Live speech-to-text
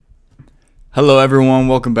Hello everyone,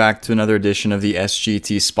 welcome back to another edition of the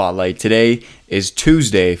SGT Spotlight. Today is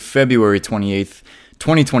Tuesday, February 28th,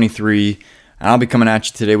 2023, and I'll be coming at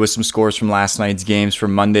you today with some scores from last night's games for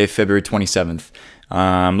Monday, February 27th.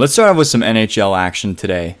 Let's start off with some NHL action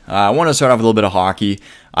today. I want to start off with a little bit of hockey.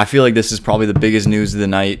 I feel like this is probably the biggest news of the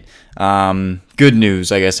night. Good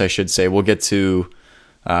news, I guess I should say. We'll get to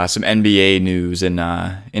some NBA news in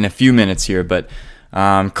a few minutes here, but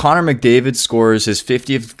Connor McDavid scores his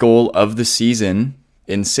 50th goal of the season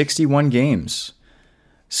in 61 games.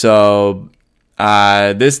 So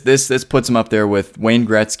this puts him up there with Wayne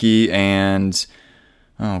Gretzky and,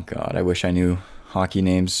 oh God, I wish I knew hockey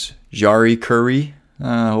names. Jari Kurri.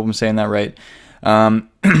 I hope I'm saying that right.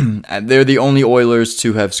 They're the only Oilers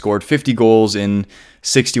to have scored 50 goals in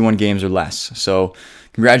 61 games or less. So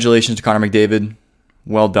congratulations to Connor McDavid.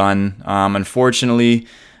 Well done. Unfortunately,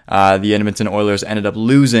 the Edmonton Oilers ended up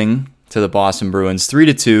losing to the Boston Bruins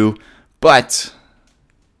 3-2, but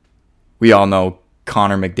we all know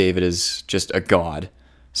Connor McDavid is just a god.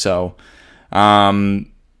 So, let's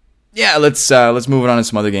move on to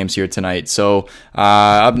some other games here tonight. So,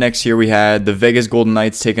 up next here we had the Vegas Golden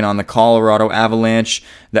Knights taking on the Colorado Avalanche.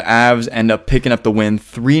 The Avs end up picking up the win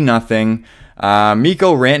 3-0.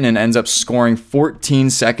 Mikko Rantanen ends up scoring 14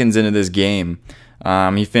 seconds into this game.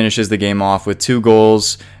 He finishes the game off with 2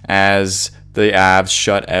 goals as the Avs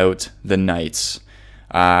shut out the Knights.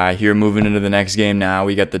 Here moving into the next game now,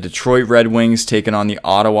 we got the Detroit Red Wings taking on the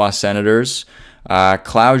Ottawa Senators.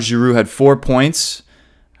 Claude Giroux had 4 points.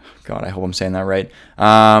 God, I hope I'm saying that right.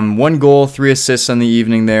 1 goal, 3 assists on the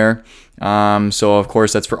evening there. So, of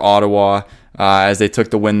course, that's for Ottawa as they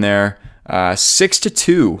took the win there.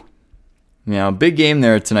 6-2. You know, big game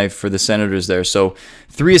there tonight for the Senators there. So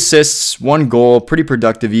 3 assists, 1 goal, pretty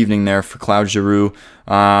productive evening there for Claude Giroux.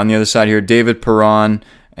 On the other side here, David Perron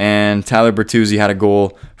and Tyler Bertuzzi had a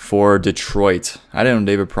goal for Detroit. I didn't know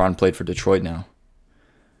David Perron played for Detroit now.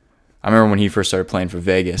 I remember when he first started playing for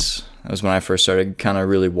Vegas. That was when I first started kind of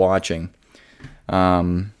really watching.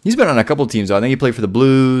 He's been on a couple teams though. I think he played for the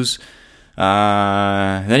Blues.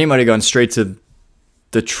 Then he might have gone straight to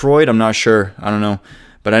Detroit. I'm not sure. I don't know.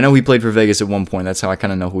 But I know he played for Vegas at one point. That's how I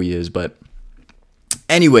kind of know who he is. But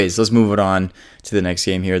anyways, let's move it on to the next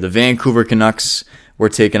game here. The Vancouver Canucks were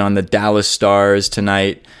taking on the Dallas Stars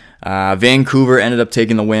tonight. Vancouver ended up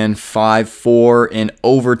taking the win 5-4 in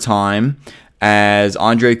overtime as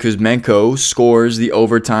Andrei Kuzmenko scores the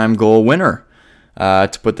overtime goal winner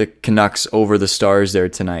to put the Canucks over the Stars there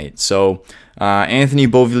tonight. So Anthony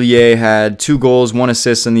Beauvillier had 2 goals, 1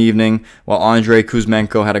 assist in the evening, while Andrei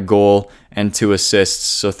Kuzmenko had a goal and 2 assists.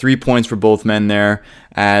 So 3 points for both men there.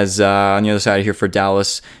 As on the other side here for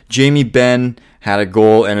Dallas, Jamie Benn had a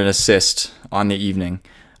goal and an assist on the evening.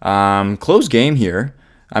 Close game here.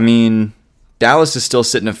 I mean, Dallas is still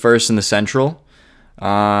sitting at first in the Central.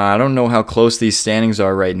 I don't know how close these standings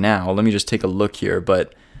are right now. Let me just take a look here,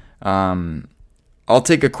 but I'll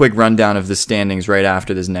take a quick rundown of the standings right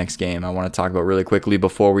after this next game I want to talk about really quickly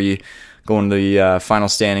before we go into the final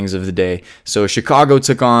standings of the day. So Chicago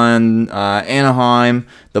took on Anaheim.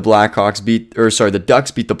 The Ducks beat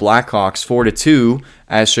the Blackhawks 4-2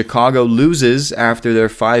 as Chicago loses after their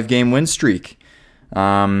 5-game win streak.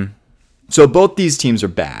 So both these teams are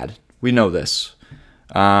bad. We know this.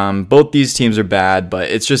 Both these teams are bad, but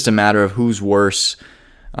it's just a matter of who's worse.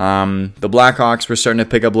 The Blackhawks were starting to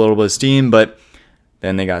pick up a little bit of steam, but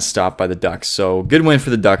then they got stopped by the Ducks. So good win for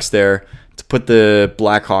the Ducks there to put the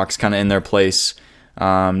Blackhawks kind of in their place.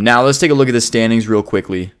 Now let's take a look at the standings real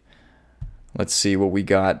quickly. Let's see what we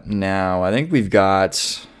got now. I think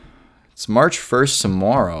it's March 1st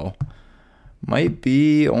tomorrow. Might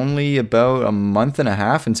be only about a month and a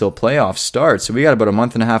half until playoffs start. So we got about a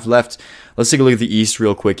month and a half left. Let's take a look at the East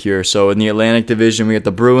real quick here. So in the Atlantic Division, we got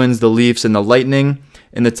the Bruins, the Leafs, and the Lightning.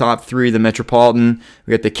 In the top 3, the Metropolitan,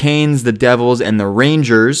 we got the Canes, the Devils, and the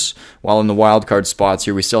Rangers. While in the wild card spots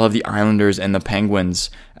here, we still have the Islanders and the Penguins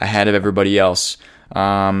ahead of everybody else.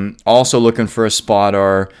 Also looking for a spot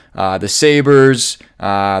are the Sabres,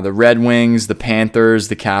 the Red Wings, the Panthers,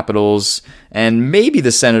 the Capitals, and maybe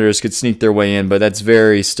the Senators could sneak their way in, but that's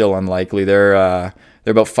very still unlikely. They're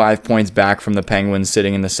about 5 points back from the Penguins,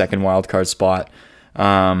 sitting in the second wild card spot.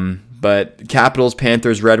 But Capitals,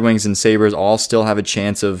 Panthers, Red Wings, and Sabres all still have a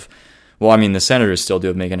chance of, well, I mean, the Senators still do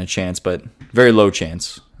have making a chance, but very low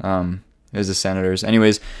chance. There's the Senators.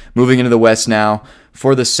 Anyways, moving into the West now.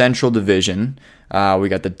 For the Central Division, we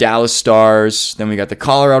got the Dallas Stars, then we got the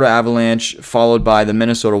Colorado Avalanche, followed by the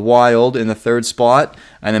Minnesota Wild in the 3rd spot.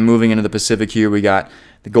 And then moving into the Pacific here, we got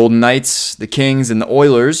the Golden Knights, the Kings, and the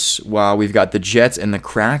Oilers, while we've got the Jets and the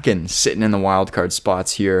Kraken sitting in the wild card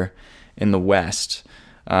spots here in the West.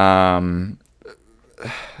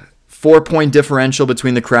 4-point differential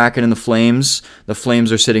between the Kraken and the Flames. The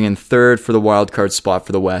Flames are sitting in third for the wild card spot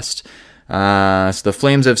for the West. So the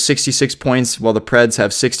Flames have 66 points while the Preds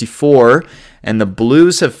have 64, and the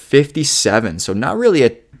Blues have 57. So not really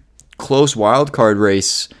a close wild card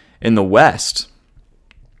race in the West.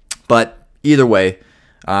 But either way,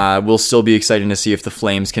 we'll still be excited to see if the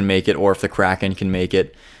Flames can make it or if the Kraken can make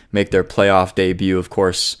their playoff debut. Of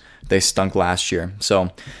course, they stunk last year.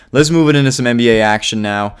 So let's move it into some NBA action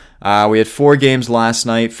now. We had 4 games last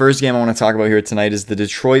night. First game I want to talk about here tonight is the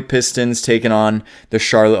Detroit Pistons taking on the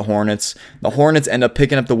Charlotte Hornets. The Hornets end up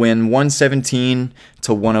picking up the win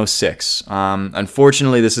 117-106.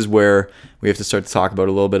 Unfortunately, this is where we have to start to talk about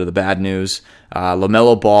a little bit of the bad news.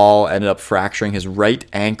 LaMelo Ball ended up fracturing his right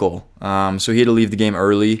ankle. So he had to leave the game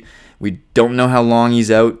early. We don't know how long he's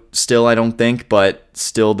out still, I don't think, but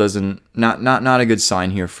still not a good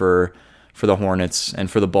sign here for the Hornets and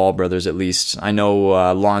for the Ball brothers at least. I know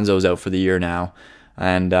Lonzo's out for the year now,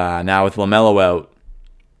 and now with LaMelo out,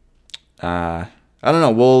 I don't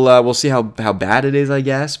know. We'll see how bad it is, I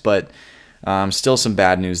guess, but still some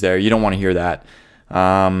bad news there. You don't want to hear that.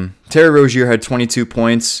 Terry Rozier had 22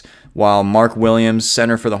 points. While Mark Williams,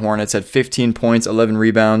 center for the Hornets, had 15 points, 11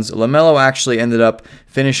 rebounds. LaMelo actually ended up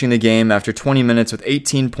finishing the game after 20 minutes with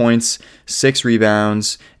 18 points, 6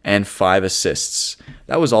 rebounds, and 5 assists.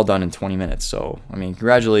 That was all done in 20 minutes. So,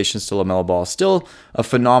 congratulations to LaMelo Ball. Still a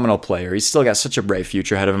phenomenal player. He's still got such a bright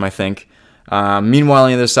future ahead of him, I think. Meanwhile,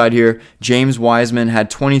 on the other side here, James Wiseman had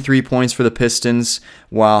 23 points for the Pistons,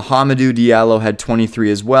 while Hamidou Diallo had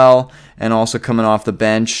 23 as well. And also coming off the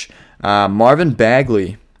bench, Marvin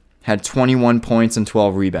Bagley had 21 points and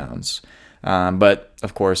 12 rebounds. But,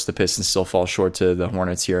 of course, the Pistons still fall short to the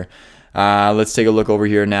Hornets here. Let's take a look over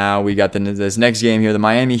here now. We got this next game here. The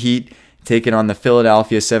Miami Heat taking on the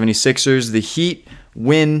Philadelphia 76ers. The Heat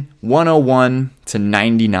win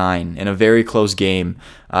 101-99 in a very close game.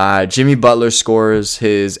 Jimmy Butler scores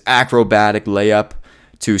his acrobatic layup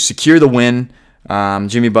to secure the win.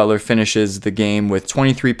 Jimmy Butler finishes the game with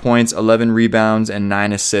 23 points, 11 rebounds, and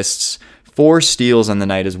 9 assists. 4 steals on the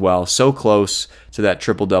night as well. So close to that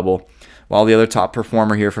triple-double. While the other top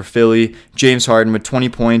performer here for Philly, James Harden with 20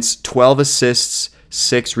 points, 12 assists,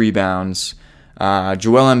 6 rebounds.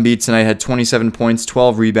 Joel Embiid tonight had 27 points,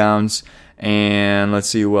 12 rebounds. And let's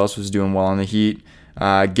see who else was doing well on the Heat.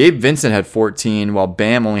 Gabe Vincent had 14, while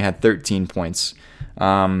Bam only had 13 points.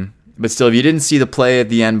 But still, if you didn't see the play at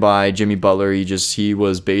the end by Jimmy Butler, he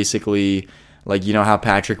was basically... how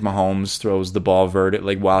Patrick Mahomes throws the ball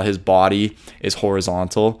while his body is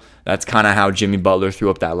horizontal. That's kind of how Jimmy Butler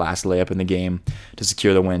threw up that last layup in the game to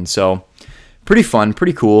secure the win. So, pretty fun,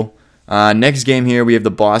 pretty cool. Next game here, we have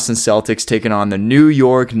the Boston Celtics taking on the New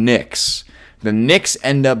York Knicks. The Knicks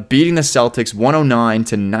end up beating the Celtics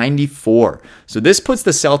 109-94. So this puts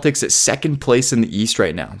the Celtics at second place in the East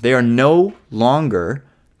right now. They are no longer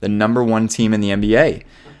the number 1 team in the NBA.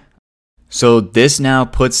 So this now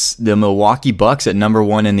puts the Milwaukee Bucks at number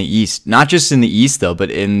 1 in the East. Not just in the East, though,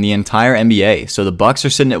 but in the entire NBA. So the Bucks are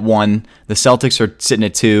sitting at 1, the Celtics are sitting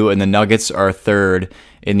at 2, and the Nuggets are 3rd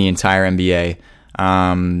in the entire NBA.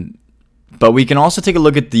 But we can also take a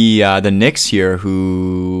look at the Knicks here,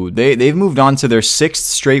 who they've moved on to their 6th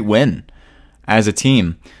straight win as a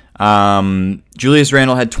team. Julius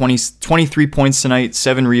Randle had 23 points tonight,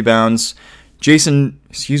 7 rebounds. Jason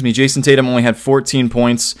Tatum only had 14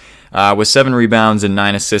 points with 7 rebounds and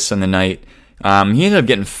 9 assists on the night. He ended up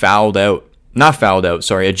getting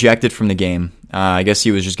ejected from the game. I guess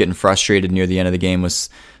he was just getting frustrated near the end of the game with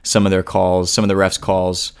some of the refs'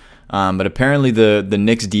 calls. But apparently the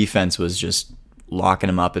Knicks defense was just locking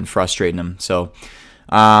him up and frustrating him. So,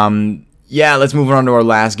 let's move on to our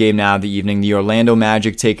last game now of the evening. The Orlando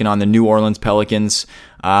Magic taking on the New Orleans Pelicans.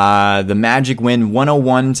 The Magic win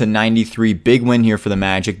 101-93. Big win here for the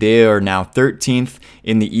Magic. They are now 13th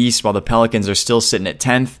in the East, while the Pelicans are still sitting at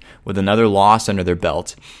 10th with another loss under their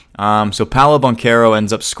belt. So Paolo Banchero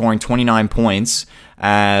ends up scoring 29 points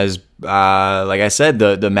as, like I said,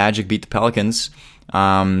 the Magic beat the Pelicans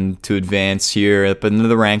to advance here up into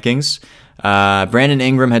the rankings. Brandon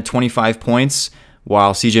Ingram had 25 points,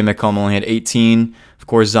 while CJ McCollum only had 18. Of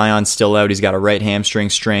course, Zion's still out. He's got a right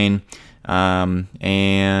hamstring strain. That's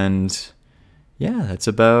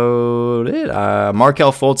about it.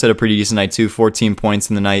 Markelle Fultz had a pretty decent night too, 14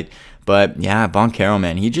 points in the night. But yeah, Banchero,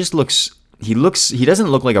 man, he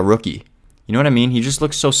doesn't look like a rookie. You know what I mean? He just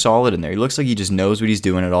looks so solid in there. He looks like he just knows what he's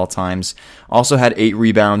doing at all times. Also had 8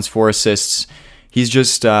 rebounds, 4 assists. He's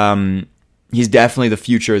just, he's definitely the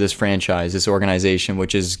future of this franchise, this organization,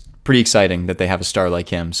 which is pretty exciting that they have a star like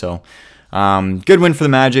him. So, Good win for the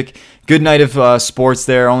Magic. Good night of sports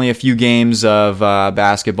there. Only a few games of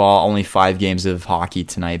basketball, only 5 games of hockey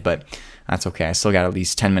tonight, but that's okay. I still got at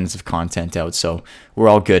least 10 minutes of content out, so we're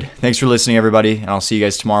all good. Thanks for listening, everybody, and I'll see you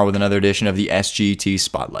guys tomorrow with another edition of the SGT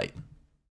Spotlight.